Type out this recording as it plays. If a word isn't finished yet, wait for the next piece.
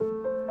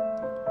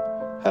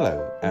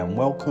Hello and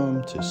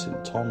welcome to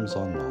St Thomas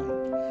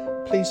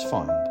Online. Please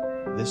find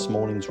this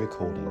morning's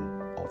recording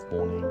of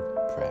morning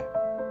prayer.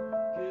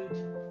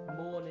 Good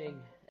morning,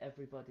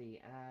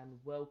 everybody, and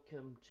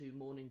welcome to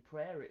morning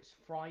prayer. It's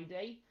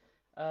Friday.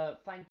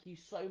 Thank you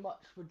so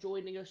much for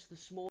joining us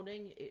this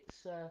morning.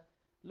 It's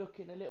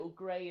looking a little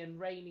grey and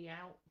rainy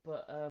out,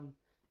 but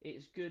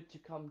it's good to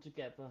come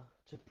together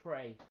to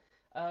pray.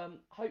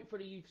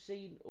 Hopefully you've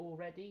seen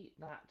already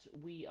that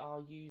we are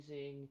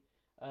using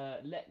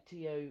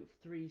Lectio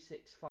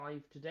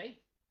 365 today.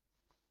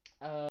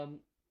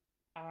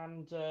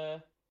 And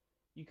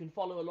you can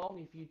follow along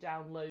if you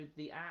download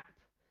the app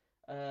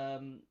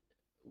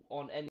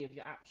on any of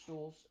your app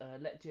stores.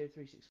 Lectio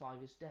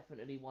 365 is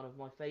definitely one of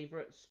my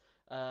favourites,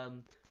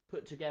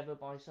 put together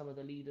by some of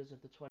the leaders of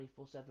the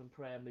 24/7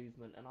 prayer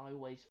movement, and I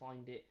always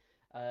find it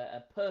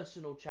a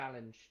personal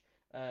challenge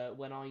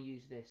when I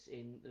use this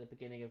in the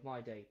beginning of my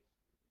day.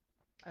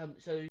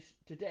 So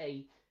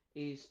today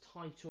is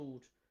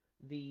titled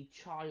The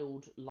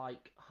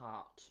Childlike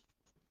Heart.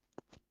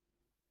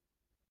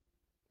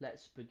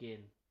 Let's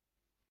begin.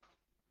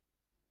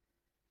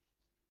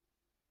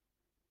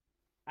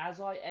 As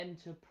I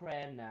enter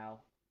prayer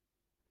now,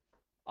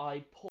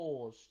 I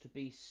pause to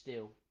be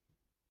still,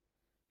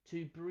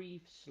 to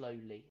breathe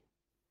slowly,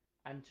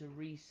 and to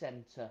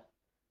recenter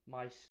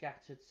my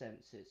scattered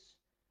senses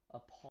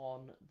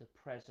upon the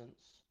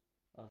presence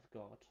of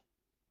God.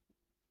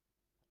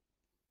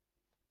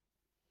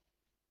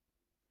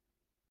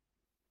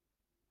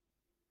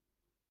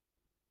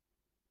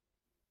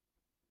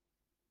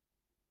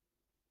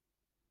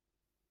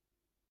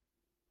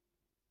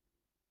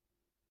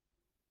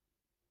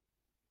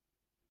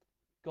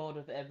 God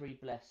of every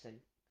blessing,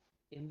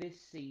 in this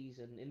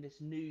season, in this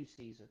new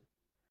season,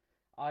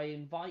 I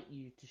invite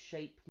you to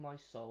shape my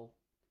soul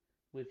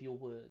with your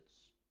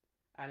words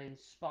and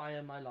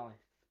inspire my life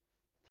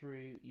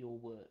through your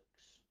works.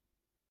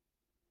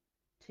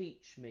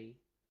 Teach me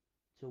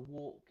to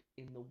walk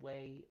in the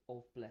way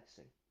of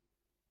blessing.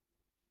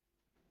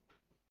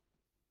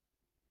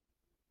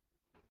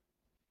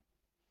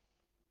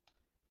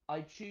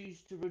 I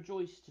choose to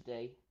rejoice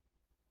today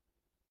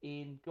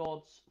in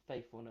God's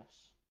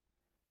faithfulness,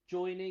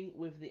 joining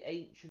with the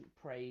ancient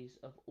praise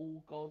of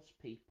all God's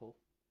people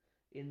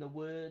in the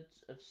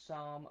words of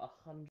Psalm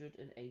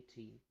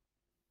 118.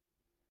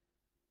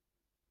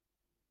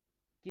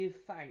 Give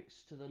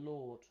thanks to the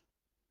Lord,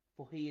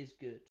 for he is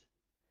good.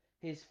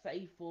 His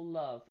faithful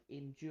love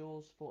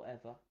endures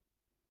forever.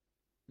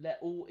 Let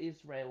all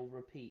Israel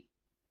repeat,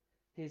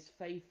 his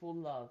faithful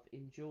love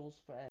endures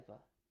forever.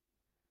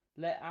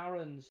 Let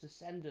Aaron's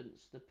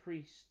descendants, the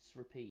priests,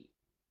 repeat,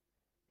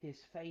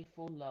 his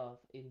faithful love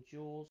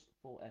endures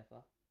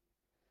forever.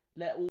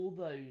 Let all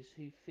those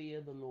who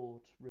fear the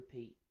Lord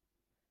repeat,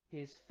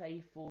 his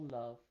faithful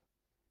love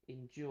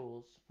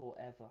endures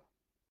forever.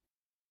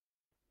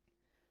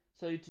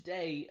 So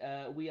today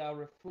we are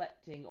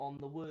reflecting on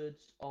the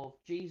words of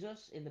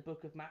Jesus in the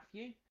book of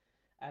Matthew,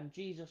 and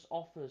Jesus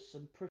offers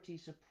some pretty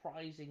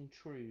surprising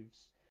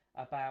truths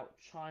about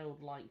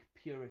childlike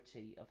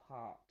purity of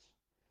heart.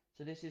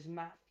 So this is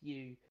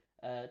Matthew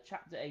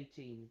chapter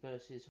 18,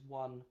 verses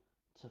 1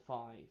 to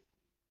 5.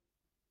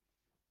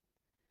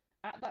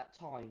 At that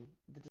time,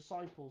 the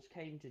disciples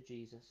came to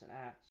Jesus and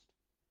asked,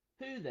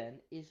 "Who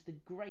then is the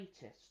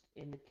greatest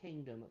in the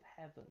kingdom of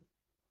heaven?"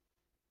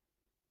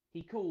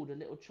 He called a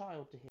little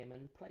child to him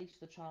and placed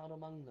the child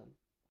among them.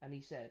 And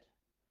he said,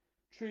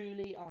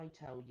 "Truly I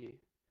tell you,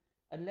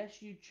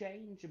 unless you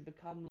change and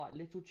become like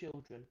little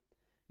children,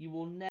 you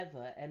will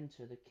never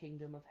enter the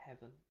kingdom of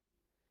heaven.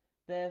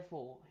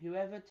 Therefore,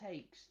 whoever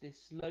takes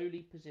this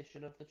lowly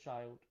position of the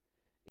child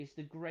is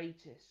the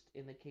greatest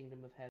in the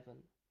kingdom of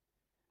heaven.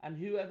 And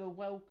whoever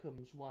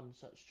welcomes one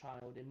such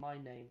child in my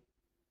name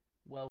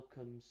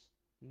welcomes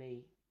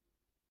me."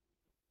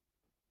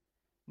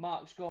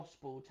 Mark's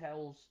Gospel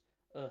tells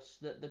us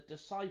that the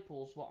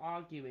disciples were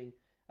arguing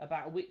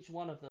about which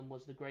one of them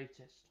was the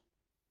greatest.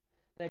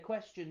 Their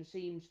question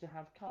seems to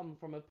have come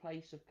from a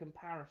place of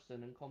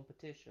comparison and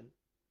competition.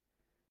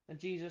 And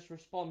Jesus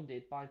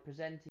responded by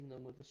presenting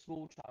them with a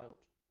small child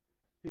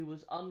who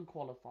was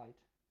unqualified,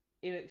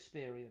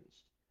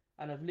 inexperienced,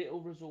 and of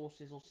little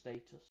resources or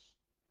status.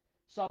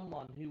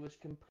 Someone who was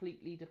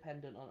completely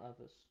dependent on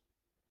others.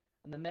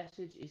 And the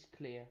message is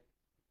clear.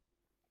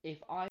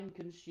 If I'm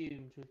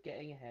consumed with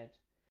getting ahead,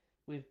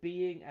 with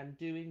being and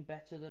doing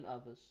better than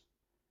others,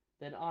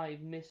 then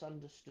I've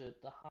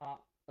misunderstood the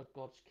heart of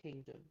God's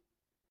kingdom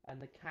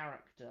and the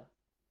character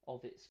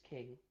of its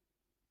king.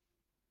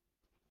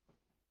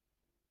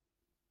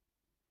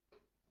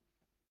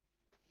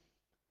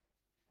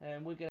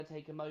 And we're going to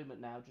take a moment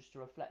now just to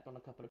reflect on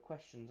a couple of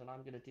questions, and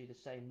I'm going to do the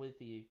same with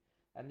you.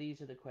 And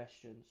these are the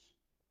questions.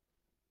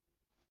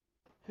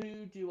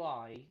 Who do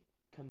I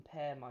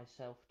compare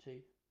myself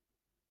to?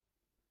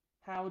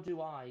 How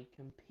do I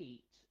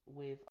compete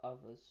with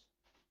others?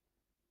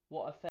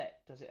 What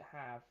effect does it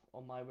have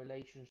on my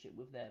relationship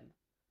with them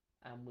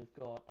and with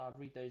God? I'll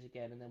read those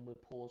again and then we'll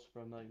pause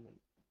for a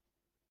moment.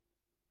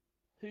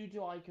 Who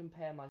do I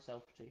compare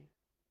myself to?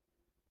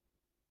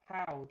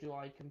 How do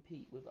I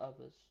compete with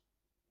others?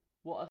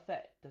 What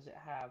effect does it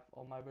have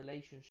on my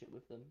relationship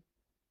with them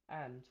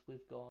and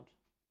with God?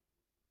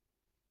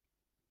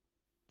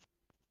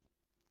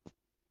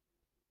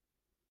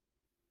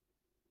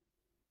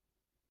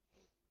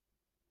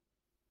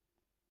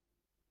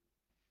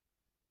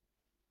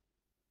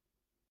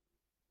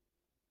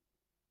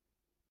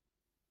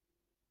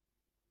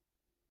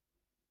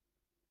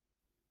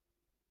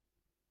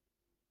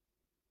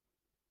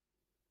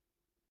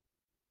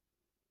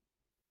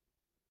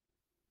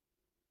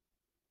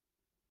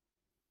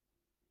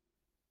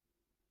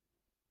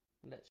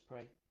 Let's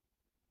pray.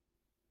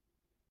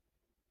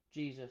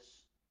 Jesus,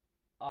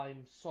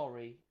 I'm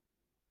sorry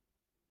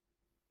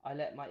I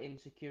let my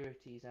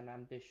insecurities and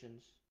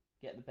ambitions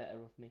get the better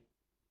of me.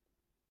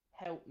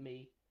 Help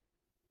me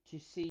to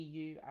see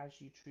you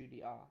as you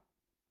truly are.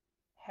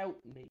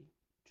 Help me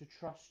to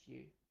trust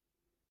you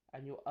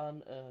and your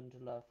unearned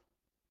love,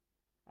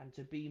 and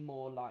to be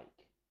more like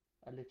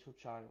a little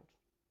child.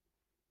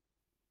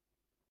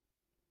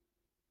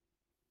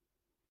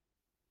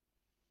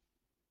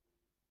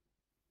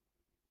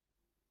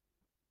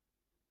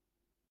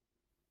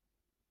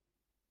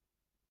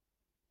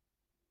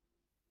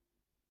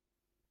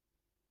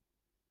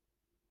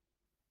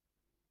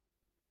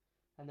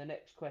 And the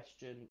next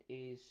question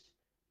is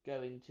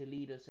going to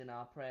lead us in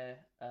our prayer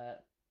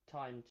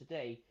time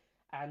today.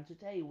 And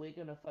today we're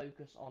going to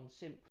focus on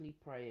simply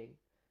praying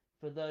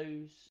for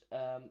those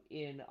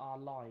in our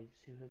lives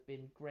who have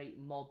been great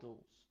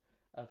models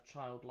of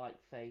childlike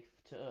faith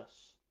to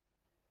us.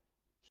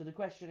 So the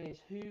question is,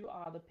 who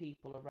are the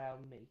people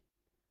around me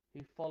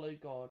who follow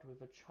God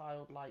with a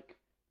childlike,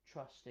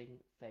 trusting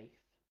faith?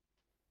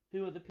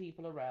 Who are the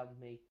people around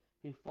me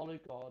who follow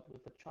God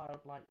with a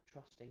childlike,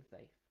 trusting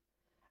faith?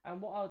 And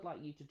what I would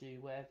like you to do,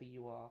 wherever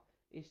you are,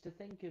 is to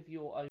think of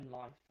your own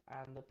life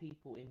and the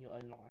people in your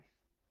own life,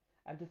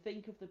 and to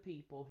think of the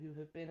people who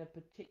have been a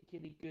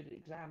particularly good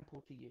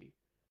example to you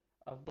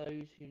of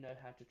those who know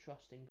how to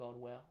trust in God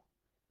well,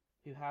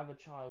 who have a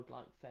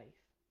childlike faith.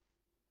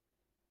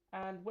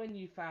 And when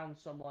you found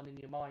someone in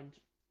your mind,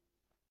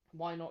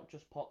 why not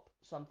just pop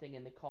something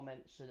in the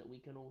comments so that we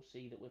can all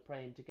see that we're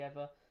praying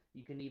together?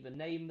 You can either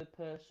name the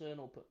person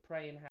or put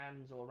praying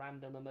hands or a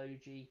random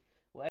emoji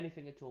or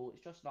anything at all.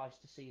 It's just nice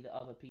to see that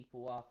other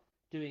people are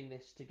doing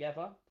this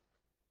together.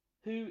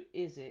 Who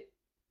is it?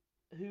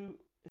 Who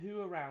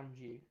around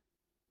you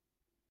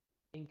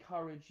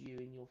encourage you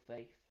in your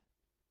faith?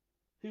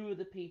 Who are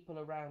the people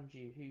around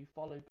you who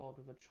follow God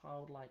with a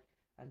childlike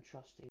and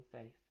trusting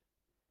faith?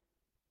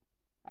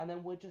 And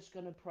then we're just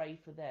going to pray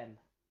for them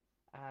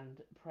and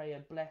pray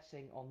a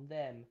blessing on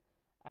them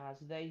as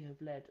they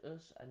have led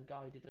us and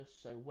guided us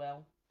so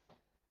well.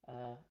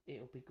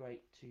 It'll be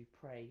great to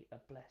pray a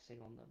blessing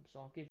on them. So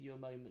I'll give you a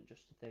moment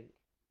just to think.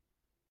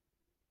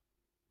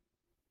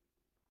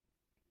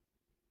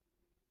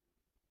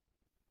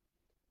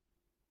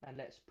 And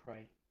let's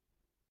pray.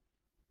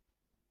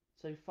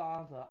 So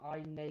Father,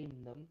 I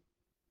name them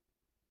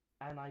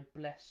and I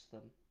bless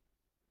them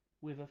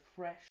with a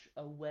fresh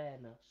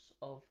awareness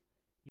of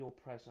your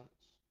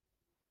presence.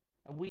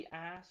 And we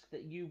ask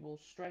that you will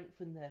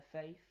strengthen their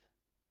faith,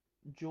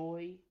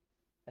 joy,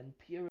 and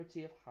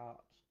purity of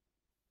heart.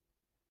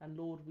 And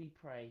Lord, we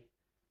pray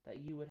that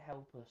you would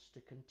help us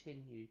to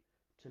continue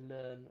to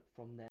learn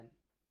from them.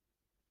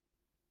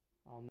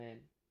 Amen.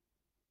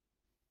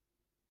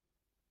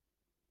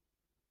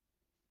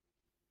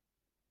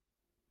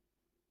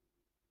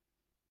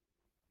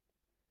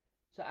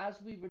 So as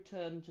we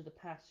return to the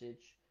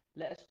passage,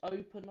 let us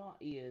open our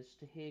ears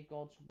to hear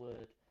God's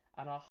word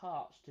and our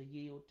hearts to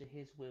yield to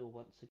his will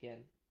once again.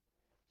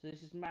 So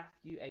this is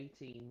Matthew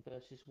 18,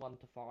 verses 1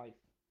 to 5.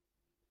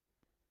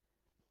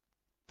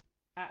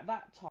 At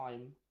that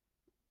time,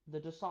 the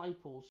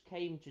disciples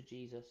came to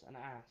Jesus and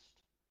asked,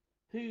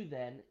 "Who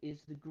then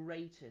is the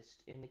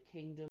greatest in the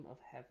kingdom of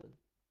heaven?"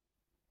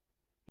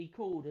 He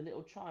called a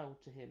little child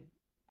to him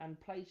and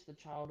placed the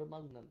child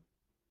among them.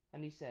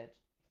 And he said,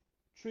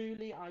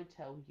 "Truly I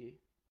tell you,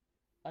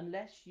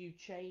 unless you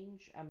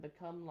change and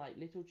become like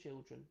little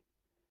children,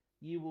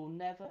 you will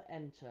never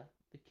enter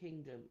the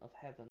kingdom of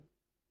heaven.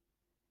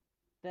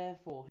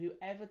 Therefore,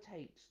 whoever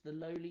takes the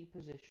lowly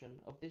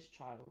position of this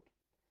child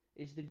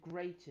is the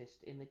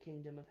greatest in the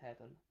kingdom of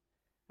heaven,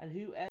 and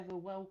whoever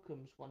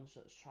welcomes one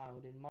such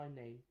child in my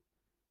name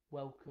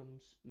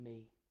welcomes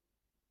me."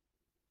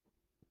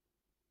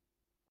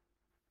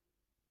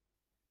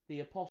 The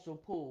Apostle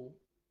Paul,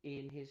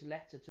 in his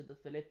letter to the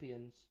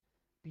Philippians,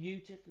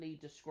 beautifully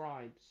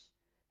describes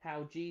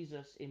how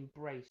Jesus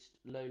embraced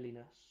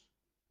lowliness.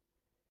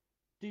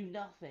 "Do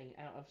nothing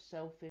out of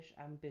selfish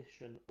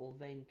ambition or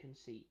vain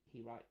conceit,"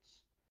 he writes.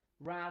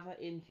 "Rather,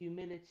 in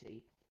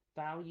humility,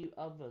 value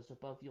others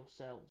above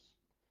yourselves,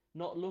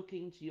 not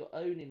looking to your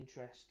own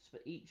interests,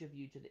 but each of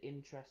you to the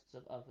interests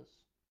of others.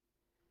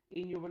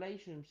 In your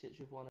relationships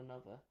with one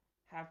another,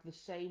 have the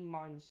same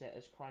mindset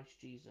as Christ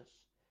Jesus,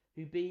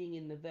 who being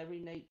in the very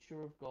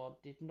nature of God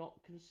did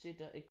not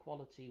consider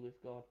equality with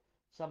God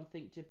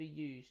something to be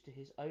used to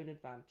his own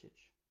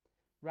advantage.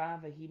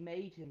 Rather, he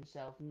made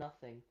himself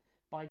nothing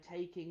by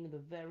taking the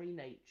very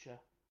nature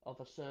of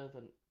a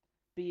servant,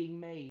 being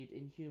made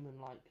in human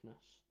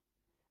likeness,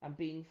 and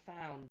being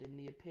found in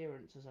the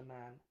appearance as a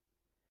man.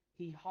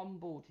 He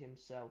humbled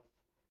himself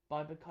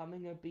by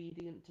becoming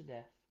obedient to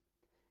death,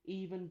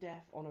 even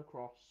death on a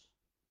cross.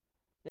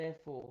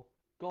 Therefore,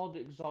 God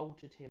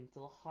exalted him to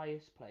the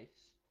highest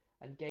place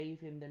and gave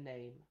him the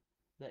name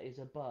that is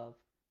above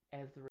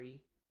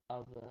every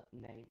other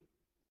name.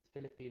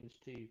 Philippians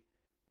 2,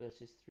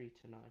 verses 3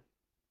 to 9.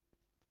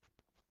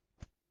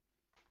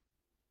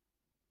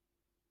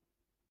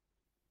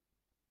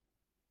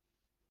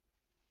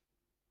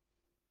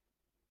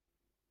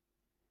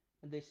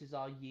 And this is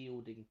our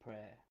yielding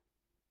prayer.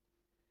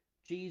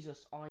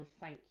 Jesus, I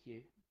thank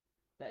you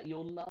that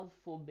your love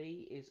for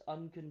me is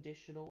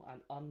unconditional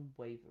and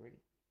unwavering.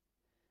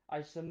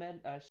 I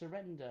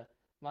surrender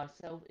my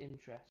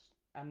self-interest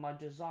and my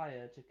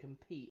desire to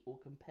compete or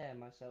compare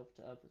myself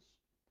to others.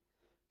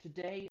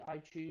 Today I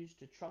choose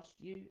to trust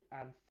you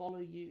and follow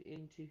you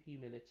into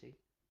humility,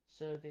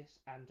 service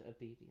and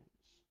obedience.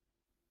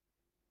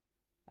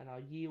 And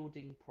our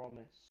yielding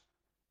promise.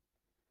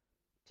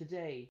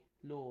 Today,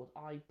 Lord,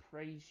 I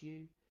praise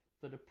you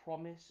for the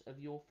promise of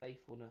your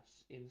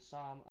faithfulness in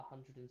Psalm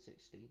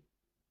 116.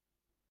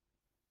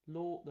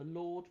 Lord, the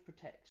Lord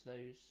protects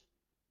those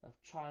of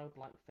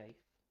childlike faith.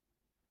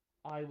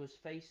 I was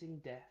facing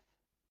death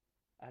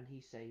and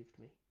he saved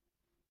me.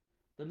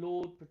 The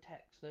Lord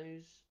protects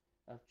those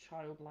of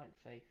childlike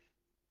faith.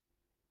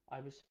 I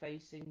was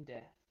facing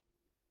death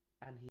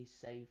and he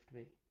saved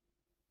me.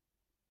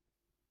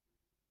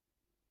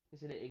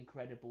 Isn't it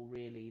incredible,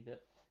 really,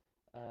 that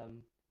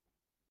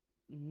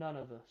none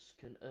of us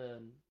can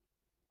earn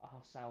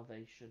our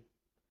salvation?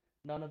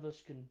 None of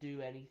us can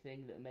do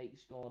anything that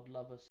makes God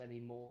love us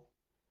anymore.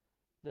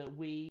 That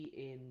we,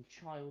 in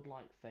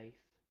childlike faith,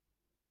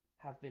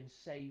 have been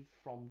saved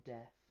from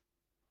death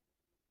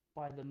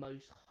by the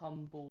most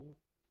humble,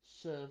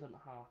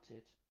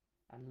 servant-hearted,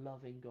 and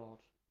loving God.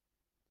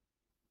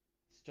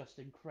 It's just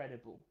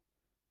incredible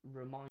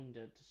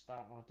reminder to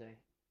start our day.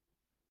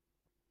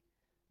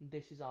 And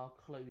this is our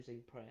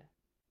closing prayer.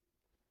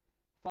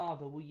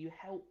 Father, will you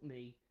help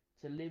me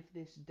to live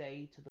this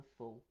day to the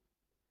full,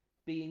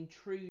 being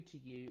true to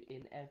you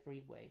in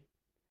every way?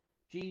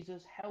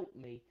 Jesus, help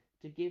me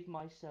to give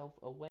myself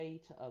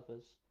away to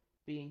others,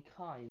 being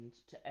kind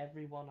to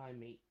everyone I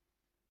meet.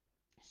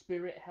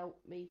 Spirit, help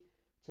me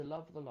to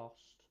love the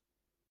lost,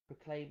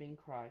 proclaiming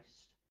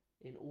Christ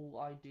in all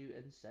I do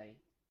and say.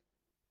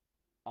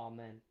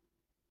 Amen.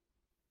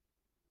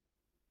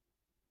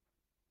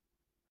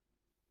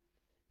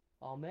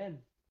 Amen.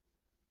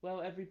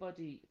 Well,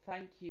 everybody,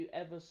 thank you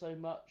ever so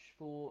much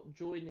for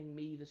joining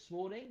me this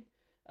morning.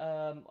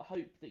 I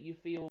hope that you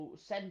feel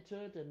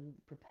centered and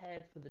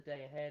prepared for the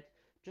day ahead.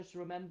 Just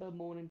remember,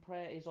 morning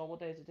prayer is on, what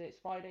day is it? It's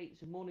Friday.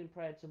 It's morning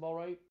prayer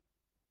tomorrow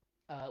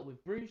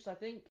with Bruce, I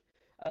think.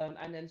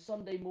 And then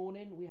Sunday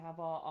morning, we have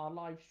our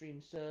live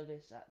stream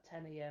service at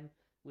 10 a.m.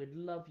 We'd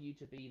love you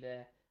to be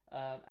there.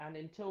 And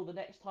until the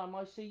next time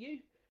I see you,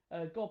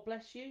 God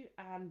bless you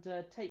and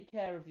take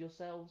care of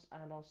yourselves,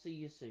 and I'll see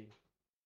you soon.